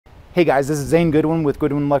Hey guys, this is Zane Goodwin with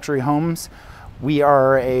Goodwin Luxury Homes. We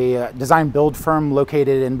are a design build firm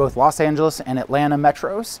located in both Los Angeles and Atlanta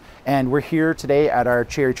metros, and we're here today at our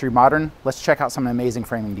Cherry Tree Modern. Let's check out some amazing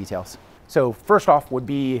framing details. So first off would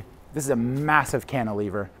be, this is a massive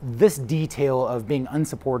cantilever. This detail of being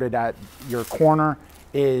unsupported at your corner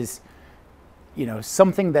is,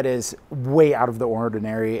 something that is way out of the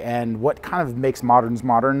ordinary, and what kind of makes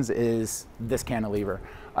moderns is this cantilever.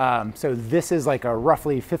 So this is like a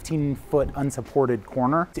roughly 15-foot unsupported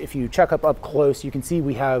corner. If you check up close, you can see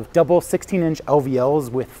we have double 16-inch LVLs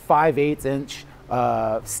with 5/8-inch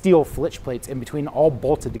steel flitch plates in between, all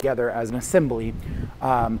bolted together as an assembly.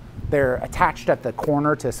 They're attached at the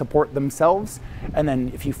corner to support themselves, and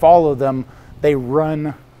then if you follow them, they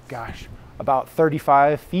run, about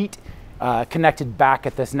 35 feet, connected back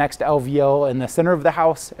at this next LVL in the center of the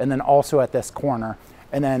house, and then also at this corner.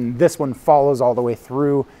 And then this one follows all the way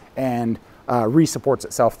through and re-supports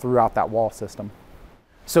itself throughout that wall system.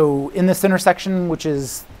 So in this intersection, which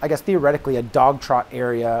is, I guess, theoretically a dog trot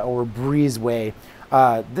area or breezeway,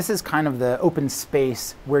 this is kind of the open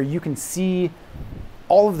space where you can see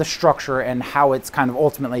all of the structure and how it's kind of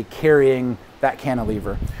ultimately carrying that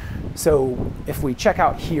cantilever. So if we check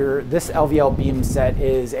out here, this LVL beam set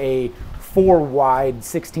is a 4 wide,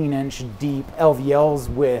 16-inch deep LVLs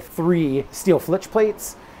with 3 steel flitch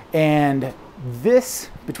plates. And this,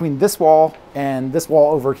 between this wall and this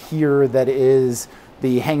wall over here that is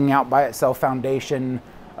the hanging out by itself foundation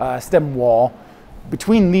stem wall,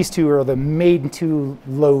 between these two are the main 2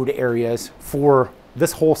 load areas for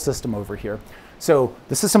this whole system over here. So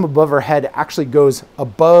the system above our head actually goes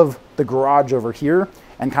above the garage over here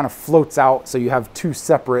and kind of floats out, so you have 2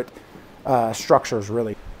 separate structures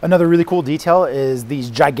really. Another really cool detail is these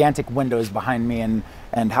gigantic windows behind me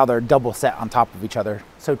and how they're double set on top of each other.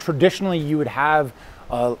 So traditionally you would have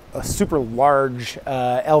a super large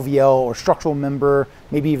LVL or structural member,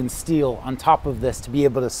 maybe even steel on top of this to be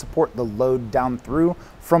able to support the load down through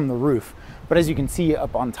from the roof. But as you can see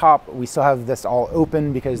up on top, we still have this all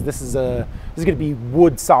open because this is going to be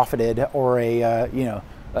wood soffitted, or a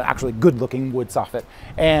actually good looking wood soffit.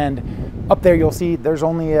 And up there you'll see there's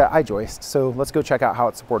only an I-joist. So let's go check out how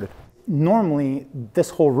it's supported. Normally this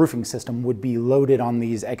whole roofing system would be loaded on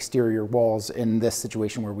these exterior walls in this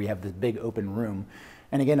situation where we have this big open room.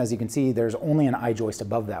 And again, as you can see, there's only an I-joist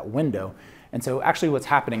above that window. And so actually what's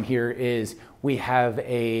happening here is we have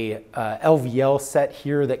a LVL set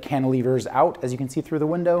here that cantilevers out, as you can see through the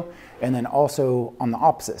window. And then also on the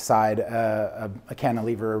opposite side, a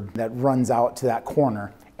cantilever that runs out to that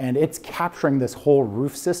corner. And it's capturing this whole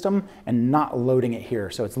roof system and not loading it here.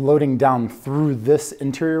 So it's loading down through this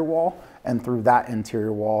interior wall and through that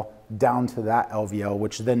interior wall down to that LVL,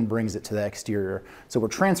 which then brings it to the exterior. So we're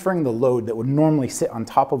transferring the load that would normally sit on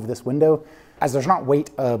top of this window. As there's not weight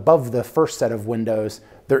above the first set of windows,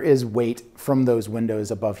 there is weight from those windows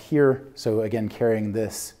above here. So again, carrying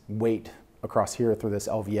this weight across here through this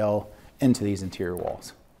LVL into these interior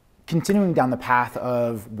walls. Continuing down the path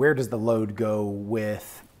of where does the load go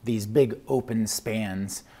with these big open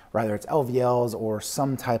spans, whether it's LVLs or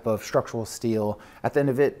some type of structural steel, at the end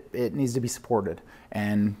of it, it needs to be supported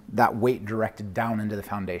and that weight directed down into the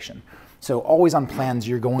foundation. So always on plans,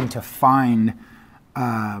 you're going to find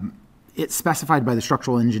it's specified by the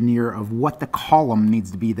structural engineer of what the column needs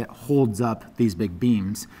to be that holds up these big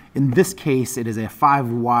beams. In this case, it is a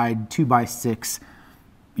 5 wide 2x6,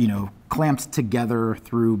 clamped together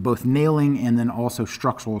through both nailing and then also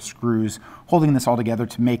structural screws, holding this all together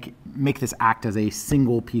to make this act as a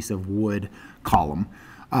single piece of wood column.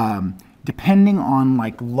 Depending on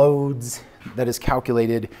loads that is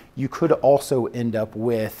calculated, you could also end up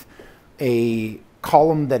with a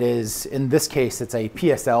column that is, in this case, it's a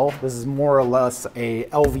PSL. This is more or less a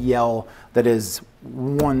LVL that is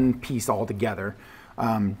one piece altogether.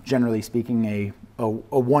 Generally speaking, a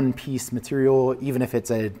one-piece material, even if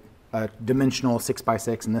it's a dimensional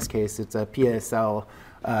 6x6, in this case it's a PSL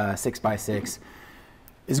 6x6,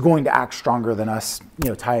 is going to act stronger than us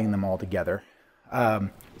tying them all together.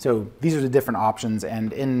 So these are the different options,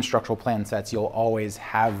 and in structural plan sets you'll always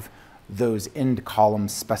have those end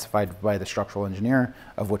columns specified by the structural engineer,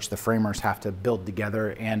 of which the framers have to build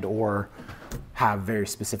together and or have very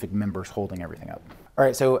specific members holding everything up. All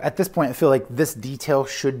right, so at this point, I feel like this detail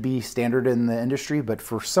should be standard in the industry, but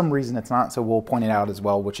for some reason it's not, so we'll point it out as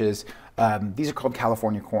well, which is these are called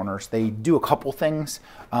California corners. They do a couple things.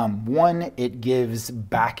 One, it gives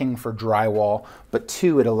backing for drywall, but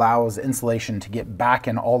 2, it allows insulation to get back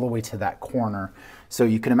in all the way to that corner. So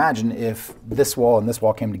you can imagine if this wall and this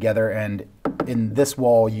wall came together, and in this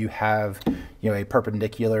wall you have a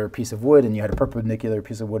perpendicular piece of wood and you had a perpendicular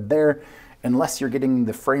piece of wood there, unless you're getting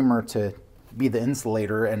the framer to be the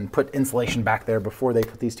insulator and put insulation back there before they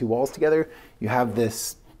put these two walls together, you have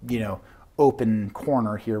this, open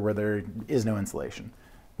corner here where there is no insulation.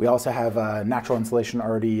 We also have natural insulation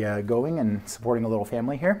already going and supporting a little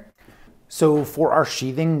family here. So for our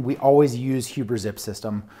sheathing, we always use Huber Zip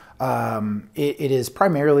system. It is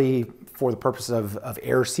primarily for the purpose of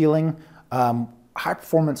air sealing. High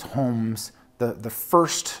performance homes, the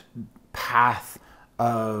first path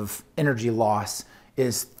of energy loss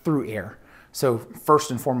is through air. So first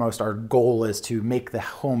and foremost, our goal is to make the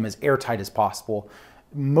home as airtight as possible.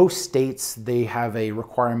 Most states, they have a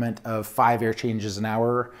requirement of 5 air changes an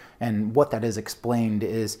hour. And what that is explained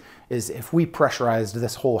is if we pressurized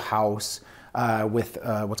this whole house with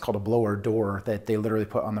what's called a blower door that they literally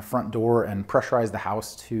put on the front door and pressurize the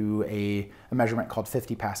house to a measurement called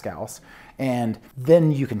 50 pascals. And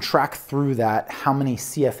then you can track through that how many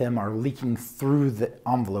CFM are leaking through the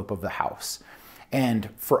envelope of the house. And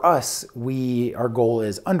for us, our goal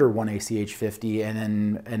is under 1 ACH 50,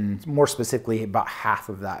 and more specifically about half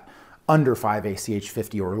of that, under 5 ACH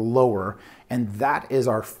 50 or lower. And that is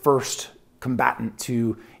our first combatant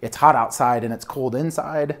to it's hot outside and it's cold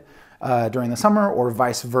inside during the summer, or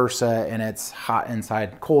vice versa, and it's hot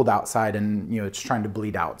inside, cold outside, and it's trying to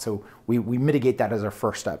bleed out. So we mitigate that as our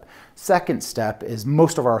first step. Second step is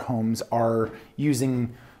most of our homes are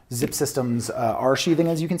using Zip Systems R sheathing,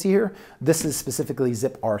 as you can see here. This is specifically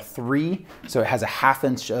Zip R3, so it has a 1/2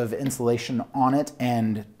 inch of insulation on it,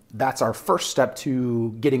 and that's our first step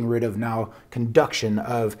to getting rid of now conduction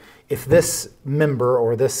of if this member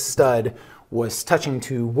or this stud was touching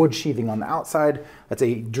to wood sheathing on the outside, that's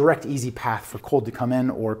a direct, easy path for cold to come in,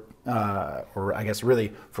 or I guess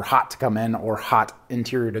really for hot to come in or hot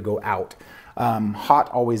interior to go out. Hot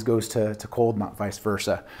always goes to cold, not vice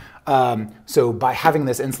versa. So by having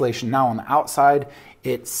this insulation now on the outside,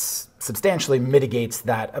 it substantially mitigates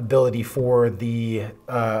that ability for the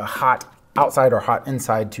hot outside or hot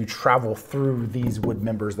inside to travel through these wood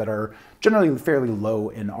members that are generally fairly low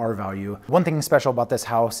in R value. One thing special about this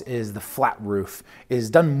house is the flat roof is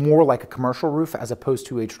done more like a commercial roof as opposed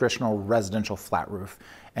to a traditional residential flat roof.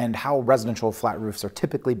 And how residential flat roofs are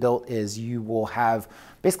typically built is you will have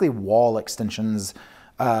basically wall extensions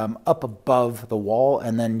up above the wall,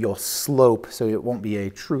 and then you'll slope, so it won't be a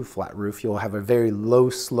true flat roof. You'll have a very low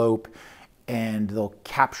slope, and they'll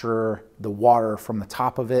capture the water from the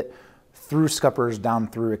top of it through scuppers down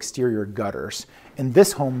through exterior gutters. In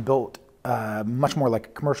this home built much more like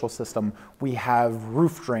a commercial system, we have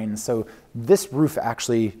roof drains. So this roof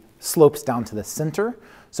actually slopes down to the center,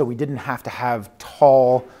 so we didn't have to have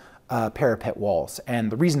tall parapet walls. And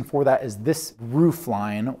the reason for that is this roof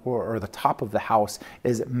line or the top of the house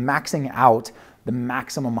is maxing out the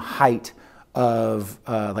maximum height of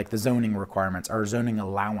like the zoning requirements, our zoning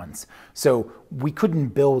allowance. So we couldn't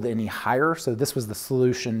build any higher. So this was the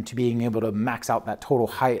solution to being able to max out that total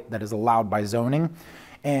height that is allowed by zoning.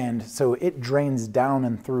 And so it drains down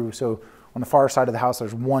and through. So on the far side of the house,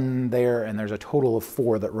 there's one there, and there's a total of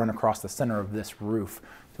 4 that run across the center of this roof.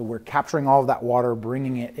 So we're capturing all of that water,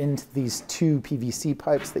 bringing it into these 2 PVC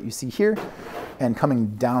pipes that you see here, and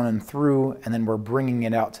coming down and through, and then we're bringing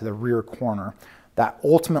it out to the rear corner. That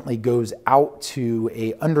ultimately goes out to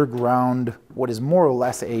a underground, what is more or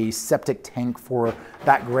less a septic tank for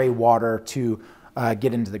that gray water to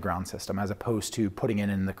get into the ground system, as opposed to putting it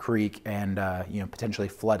in the creek and potentially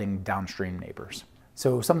flooding downstream neighbors.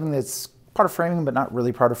 So something that's part of framing, but not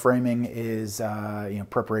really part of framing, is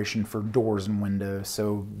preparation for doors and windows.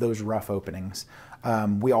 So those rough openings,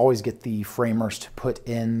 we always get the framers to put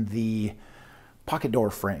in the pocket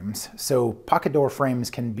door frames. So pocket door frames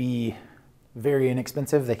can be very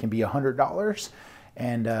inexpensive. They can be $100,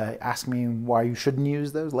 and ask me why you shouldn't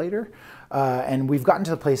use those later. And we've gotten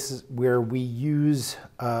to the place where we use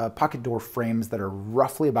pocket door frames that are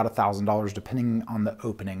roughly about $1,000 depending on the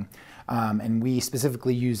opening. And we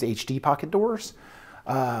specifically use HD pocket doors.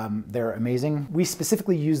 They're amazing. We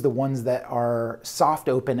specifically use the ones that are soft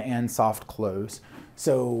open and soft close.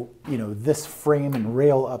 So, this frame and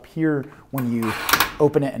rail up here, when you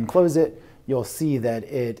open it and close it, you'll see that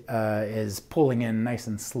it is pulling in nice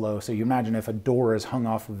and slow. So you imagine if a door is hung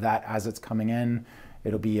off of that as it's coming in,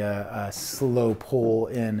 it'll be a slow pull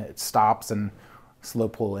in, it stops, and slow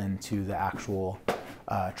pull into the actual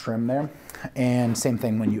trim there. And same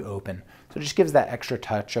thing when you open. So it just gives that extra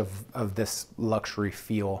touch of this luxury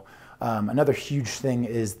feel. Another huge thing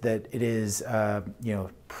is that it is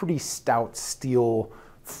pretty stout steel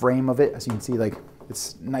frame of it. As you can see, like,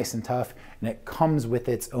 it's nice and tough, and it comes with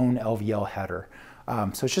its own LVL header.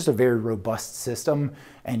 So it's just a very robust system,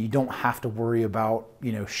 and you don't have to worry about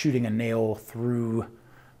shooting a nail through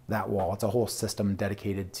that wall. It's a whole system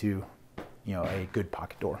dedicated to, you know, a good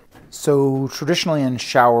pocket door. So traditionally in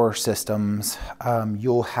shower systems,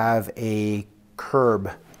 you'll have a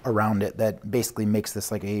curb around it that basically makes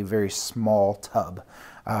this like a very small tub.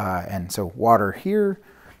 And so water here,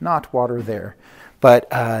 not water there. But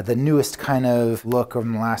the newest kind of look over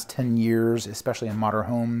the last 10 years, especially in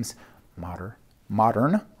modern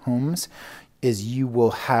homes, is you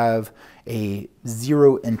will have a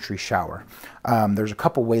zero entry shower. There's a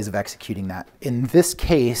couple ways of executing that. In this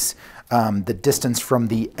case, the distance from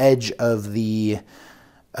the edge of the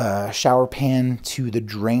shower pan to the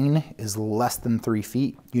drain is less than 3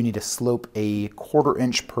 feet. You need to slope a 1/4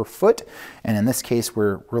 inch per foot, and in this case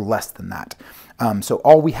we're less than that. So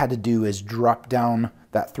all we had to do is drop down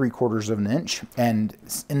that 3/4 of an inch, and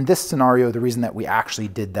in this scenario the reason that we actually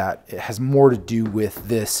did that, it has more to do with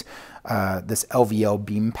this this LVL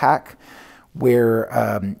beam pack, where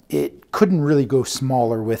it couldn't really go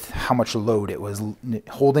smaller with how much load it was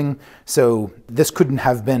holding. So this couldn't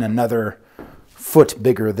have been another foot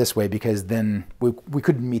bigger this way, because then we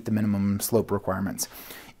couldn't meet the minimum slope requirements.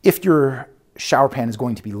 If your shower pan is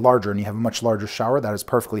going to be larger and you have a much larger shower, that is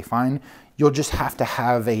perfectly fine. You'll just have to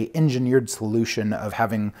have a engineered solution of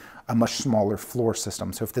having a much smaller floor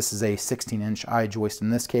system. So if this is a 16-inch I-joist in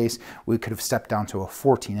this case, we could have stepped down to a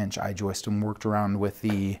 14-inch I-joist and worked around with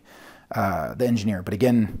the engineer. But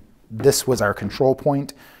again, this was our control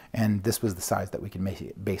point, and this was the size that we could make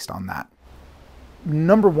it based on that.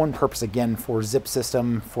 Number one purpose, again, for zip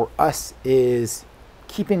system for us is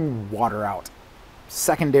keeping water out.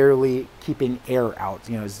 Secondarily, keeping air out.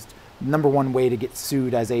 You know, is number one way to get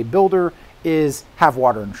sued as a builder is have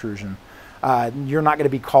water intrusion. You're not going to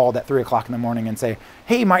be called at 3 o'clock in the morning and say,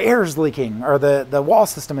 hey, my air is leaking, or the wall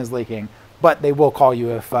system is leaking, but they will call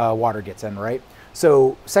you if water gets in, right?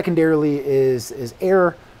 So secondarily is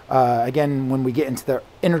air. Again, when we get into the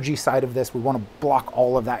energy side of this, we want to block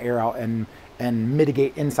all of that air out and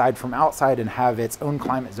mitigate inside from outside and have its own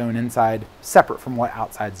climate zone inside, separate from what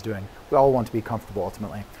outside's doing. We all want to be comfortable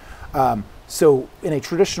ultimately. So in a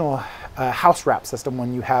traditional house wrap system,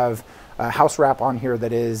 when you have a house wrap on here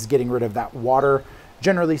that is getting rid of that water,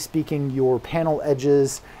 generally speaking, your panel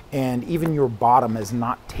edges and even your bottom is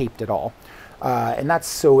not taped at all. And that's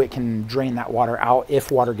so it can drain that water out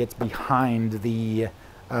if water gets behind the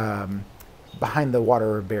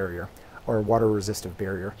water barrier or water resistive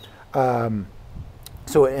barrier.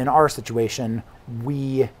 So in our situation,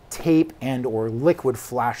 we tape and or liquid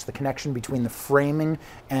flash the connection between the framing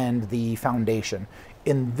and the foundation.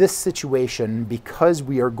 In this situation, because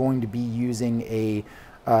we are going to be using a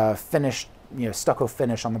finished, stucco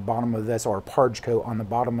finish on the bottom of this, or a parge coat on the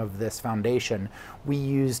bottom of this foundation, we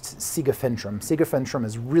used sqft. Sqft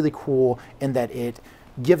is really cool in that it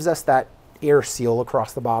gives us that air seal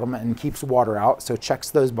across the bottom and keeps water out, so it checks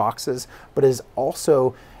those boxes, but is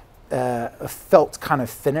also a felt kind of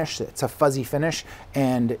finish. It's a fuzzy finish,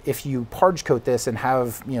 and if you parge coat this and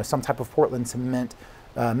have some type of Portland cement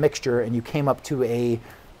mixture, and you came up to a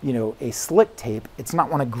slick tape, it's not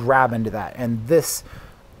want to grab into that. And this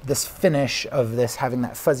finish of this having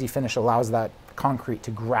that fuzzy finish allows that concrete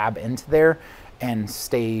to grab into there and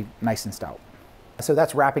stay nice and stout. So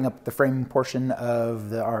that's wrapping up the framing portion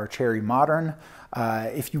of our Cherry Modern.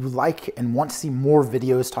 If you like and want to see more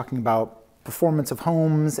videos talking about performance of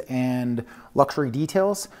homes and luxury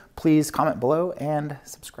details, please comment below and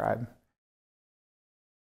subscribe.